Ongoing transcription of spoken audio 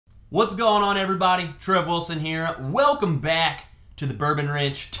What's going on, everybody? Trev Wilson here. Welcome back to the Bourbon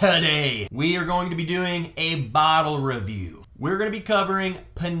Wrench. Today, we are going to be doing a bottle review. We're going to be covering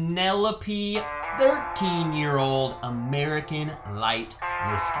Penelope 13-year-old American Light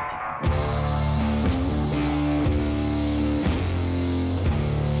Whiskey.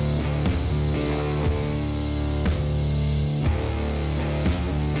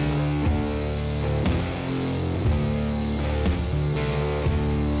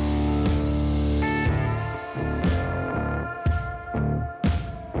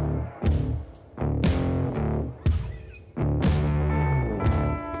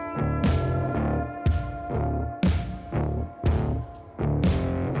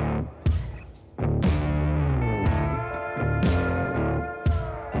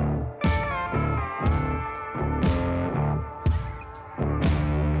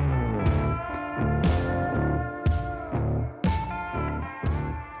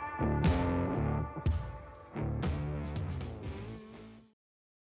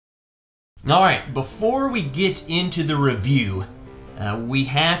 Alright, before we get into the review, we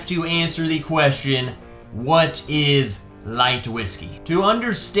have to answer the question, what is light whiskey? To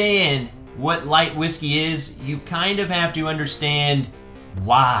understand what light whiskey is, you kind of have to understand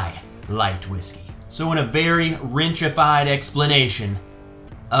why light whiskey. So in a very wrenchified explanation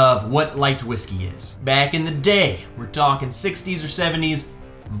of what light whiskey is. Back in the day, we're talking 60s or 70s,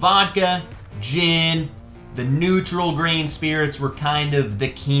 vodka, gin, the neutral grain spirits were kind of the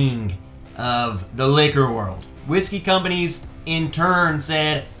king of the liquor world. Whiskey companies in turn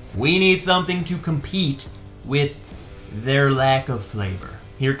said, we need something to compete with their lack of flavor.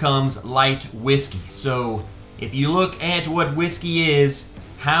 Here comes light whiskey. So if you look at what whiskey is,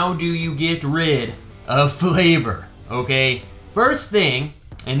 how do you get rid of flavor? Okay, first thing,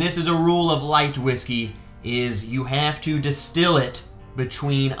 and this is a rule of light whiskey, is you have to distill it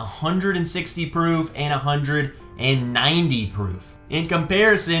between 160 proof and 190 proof. In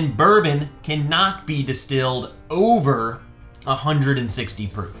comparison, bourbon cannot be distilled over 160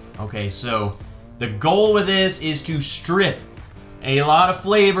 proof. Okay, so the goal with this is to strip a lot of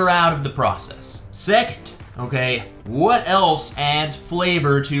flavor out of the process. Second, okay, what else adds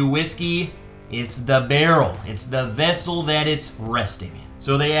flavor to whiskey? It's the barrel. It's the vessel that it's resting in.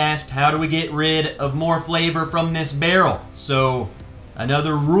 So they asked, how do we get rid of more flavor from this barrel? So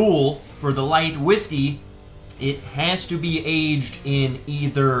another rule for the light whiskey, it has to be aged in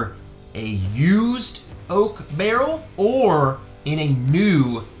either a used oak barrel or in a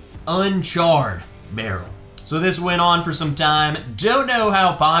new uncharred barrel. So this went on for some time. Don't know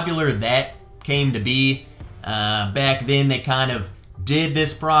how popular that came to be. Back then they kind of did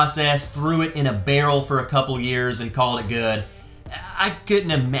this process, threw it in a barrel for a couple years and called it good. I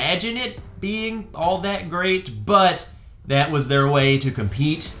couldn't imagine it being all that great, but that was their way to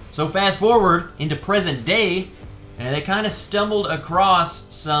compete. So fast forward into present day, and they kind of stumbled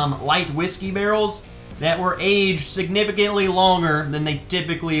across some light whiskey barrels that were aged significantly longer than they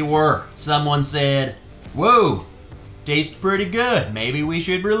typically were. Someone said, whoa, tastes pretty good. Maybe we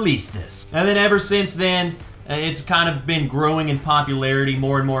should release this. And then ever since then, it's kind of been growing in popularity.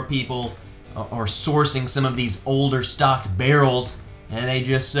 More and more people are sourcing some of these older stocked barrels, and they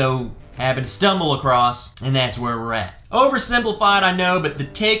just so happen to stumble across, and that's where we're at. Oversimplified, I know, but the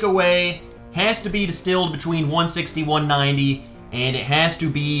takeaway has to be distilled between 160, 190, and it has to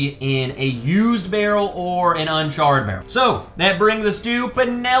be in a used barrel or an uncharred barrel. So that brings us to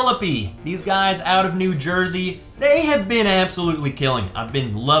Penelope. These guys out of New Jersey, they have been absolutely killing it. I've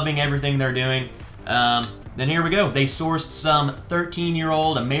been loving everything they're doing. Then here we go. They sourced some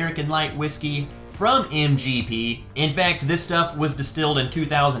 13-year-old American light whiskey from MGP. In fact, this stuff was distilled in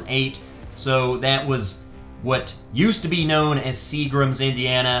 2008, so that was what used to be known as Seagram's,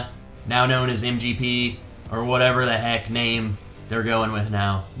 Indiana, now known as MGP, or whatever the heck name they're going with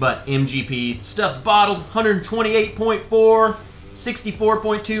now. But MGP, stuff's bottled, 128.4,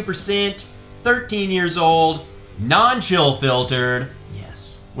 64.2%, 13 years old, non-chill filtered.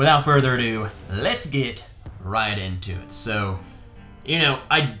 Yes. Without further ado, let's get right into it. So, you know,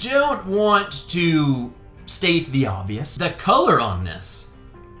 I don't want to state the obvious. The color on this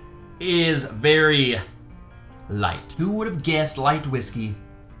is very light. Who would have guessed light whiskey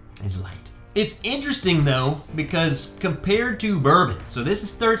is light? It's interesting though, because compared to bourbon, so this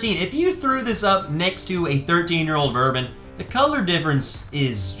is 13, if you threw this up next to a 13-year-old bourbon, the color difference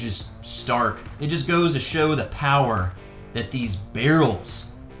is just stark. It just goes to show the power that these barrels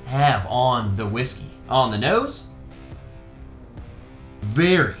have on the whiskey. On the nose,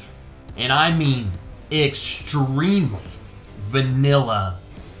 very, and I mean extremely vanilla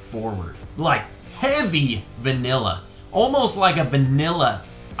forward. Like heavy vanilla. Almost like a vanilla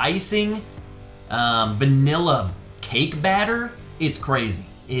icing, vanilla cake batter. It's crazy.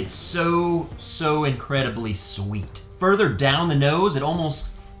 It's so incredibly sweet. Further down the nose, it almost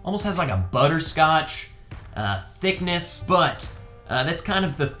has like a butterscotch thickness, but that's kind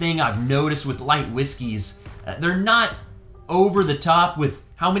of the thing I've noticed with light whiskeys. They're not over the top with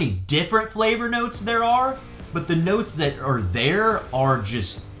how many different flavor notes there are, but the notes that are there are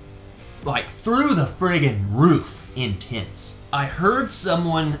just like through the friggin' roof intense. I heard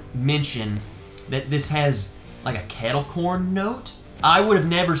someone mention that this has like a kettle corn note. I would have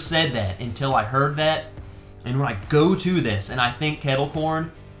never said that until I heard that. And when I go to this and I think kettle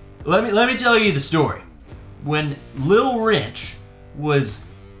corn, let me tell you the story. When Lil Rich was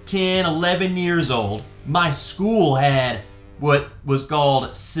 10, 11 years old, my school had what was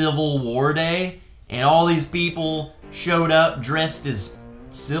called Civil War Day, and all these people showed up dressed as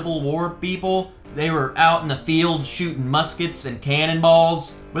Civil War people. They were out in the field shooting muskets and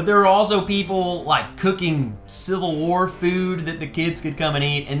cannonballs, but there were also people like cooking Civil War food that the kids could come and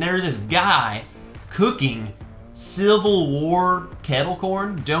eat, and there's this guy cooking Civil War kettle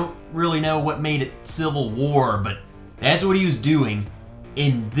corn. Don't really know what made it Civil War, but that's what he was doing.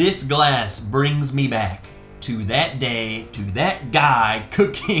 And this glass brings me back to that day, to that guy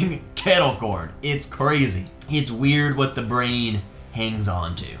cooking kettle corn. It's crazy. It's weird what the brain hangs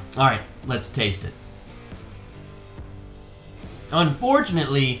on to. All right, let's taste it.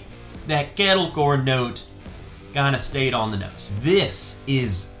 Unfortunately, that kettle corn note kind of stayed on the nose. This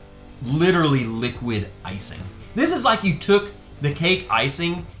is literally liquid icing. This is like you took the cake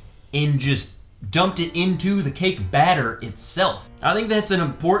icing and just dumped it into the cake batter itself. I think that's an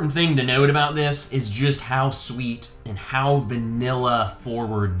important thing to note about this, is just how sweet and how vanilla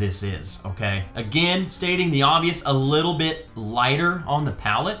forward this is, okay? Again, stating the obvious, a little bit lighter on the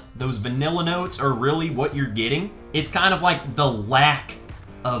palate. Those vanilla notes are really what you're getting. It's kind of like the lack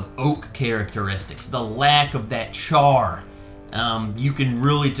of oak characteristics, the lack of that char. You can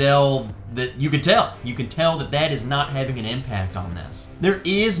really tell that, you can tell that that is not having an impact on this. There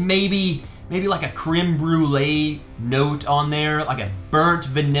is maybe like a creme brulee note on there, like a burnt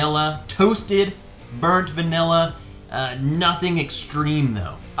vanilla, toasted burnt vanilla. Nothing extreme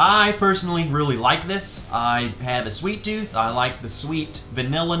though. I personally really like this. I have a sweet tooth. I like the sweet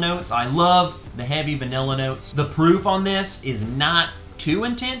vanilla notes. I love the heavy vanilla notes. The proof on this is not too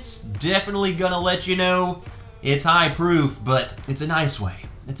intense. Definitely gonna let you know it's high proof, but it's a nice way.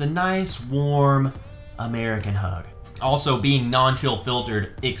 It's a nice, warm American hug. Also, being non-chill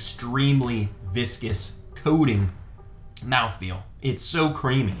filtered, extremely viscous, coating mouthfeel. It's so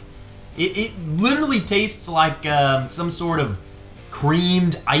creamy. It literally tastes like some sort of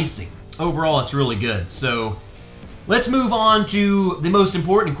creamed icing. Overall, it's really good. So let's move on to the most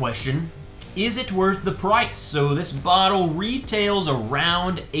important question. Is it worth the price? So this bottle retails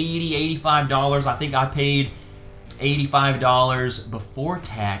around $80, $85. I think I paid $85 before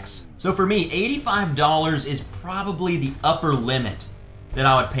tax. So for me, $85 is probably the upper limit that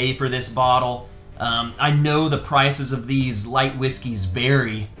I would pay for this bottle. I know the prices of these light whiskeys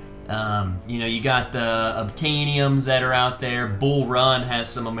vary. You know, you got the Obtainiums that are out there. Bull Run has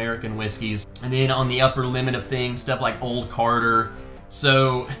some American whiskeys. And then on the upper limit of things, stuff like Old Carter.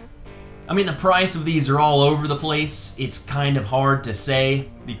 So, I mean, the price of these are all over the place. It's kind of hard to say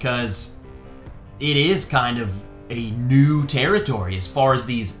because it is kind of a new territory as far as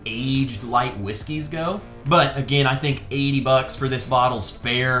these aged light whiskeys go. But again, I think 80 bucks for this bottle's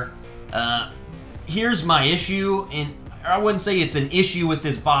fair. Here's my issue, and I wouldn't say it's an issue with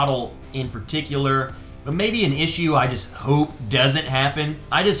this bottle in particular, but maybe an issue I just hope doesn't happen.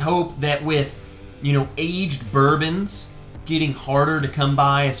 I just hope that with, you know, aged bourbons getting harder to come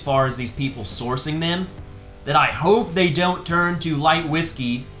by as far as these people sourcing them, that I hope they don't turn to light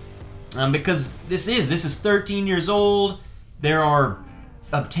whiskey. Because this is 13 years old. There are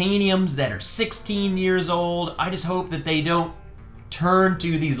Obtainiums that are 16 years old. I just hope that they don't turn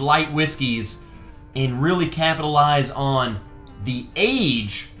to these light whiskeys and really capitalize on the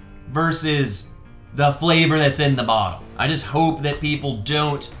age versus the flavor that's in the bottle. I just hope that people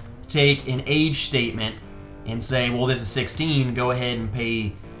don't take an age statement and say, well, this is 16, go ahead and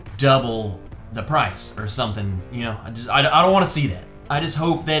pay double the price or something. You know, I don't want to see that. I just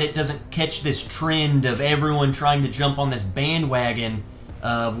hope that it doesn't catch this trend of everyone trying to jump on this bandwagon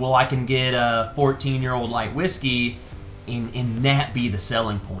of, well, I can get a 14-year-old light whiskey and that be the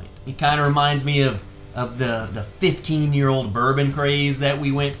selling point. It kind of reminds me of the 15-year-old bourbon craze that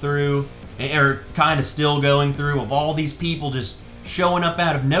we went through, or kind of still going through, of all these people just showing up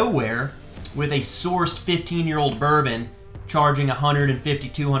out of nowhere with a sourced 15-year-old bourbon, charging $150,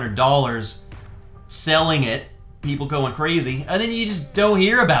 $200, selling it people going crazy, and then you just don't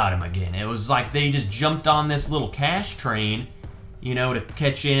hear about them again. It was like they just jumped on this little cash train, you know, to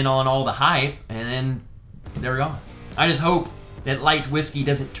catch in on all the hype, and then they're gone. I just hope that light whiskey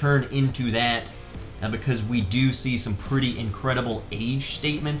doesn't turn into that, because we do see some pretty incredible age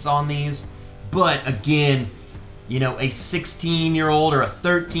statements on these. But again, you know, a 16-year-old or a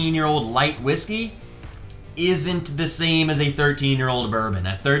 13-year-old light whiskey isn't the same as a 13-year-old bourbon.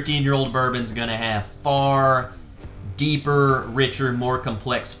 A 13-year-old bourbon's gonna have far deeper, richer, more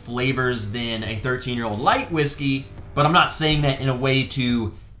complex flavors than a 13-year-old light whiskey, but I'm not saying that in a way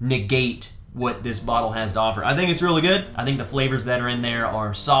to negate what this bottle has to offer. I think it's really good. I think the flavors that are in there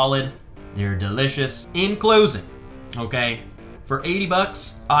are solid. They're delicious. In closing, okay, for 80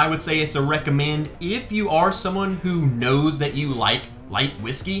 bucks, I would say it's a recommend if you are someone who knows that you like light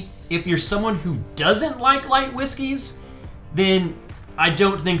whiskey. If you're someone who doesn't like light whiskeys, then I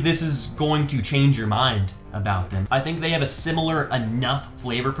don't think this is going to change your mind about them. I think they have a similar enough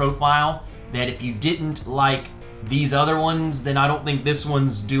flavor profile that if you didn't like these other ones, then I don't think this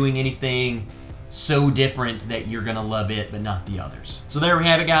one's doing anything so different that you're gonna love it, but not the others. So there we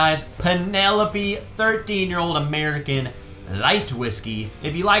have it, guys. Penelope 13-year-old American light whiskey.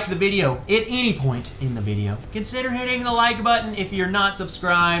 If you liked the video at any point in the video, consider hitting the like button. If you're not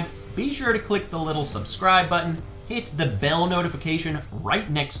subscribed, be sure to click the little subscribe button. Hit the bell notification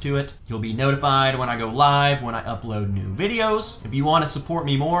right next to it. You'll be notified when I go live, when I upload new videos. If you want to support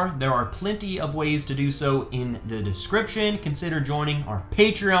me more, there are plenty of ways to do so in the description. Consider joining our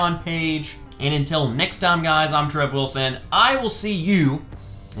Patreon page. And until next time, guys, I'm Trev Wilson. I will see you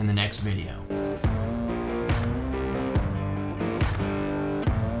in the next video.